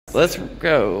Let's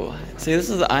go. See, this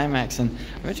is the IMAX, and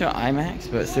I went to an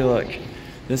IMAX, but see, look,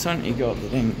 this one you go up the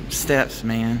dang steps,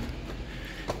 man.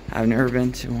 I've never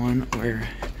been to one where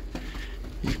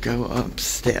you go up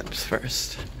steps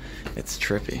first. It's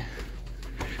trippy.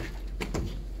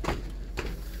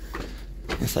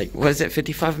 It's like, what is it,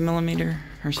 55 millimeter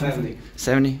or something?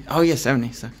 70. Oh yeah,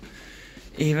 70. So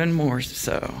even more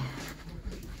so.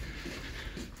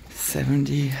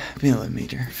 70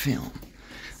 millimeter film.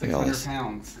 Look at all this.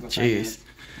 Pounds. Jeez.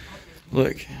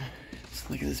 Look. Just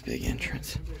look at this big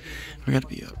entrance. We gotta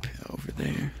be up over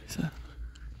there. So.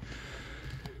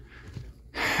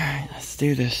 Alright, let's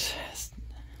do this.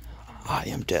 I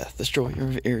am death, destroyer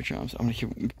of eardrums. I'm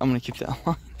gonna keep that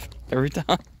alive every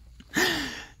time.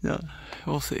 No,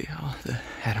 we'll see how the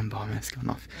atom bomb is going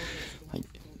off. Like,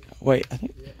 wait, I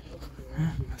think.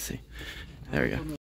 Let's see. There we go.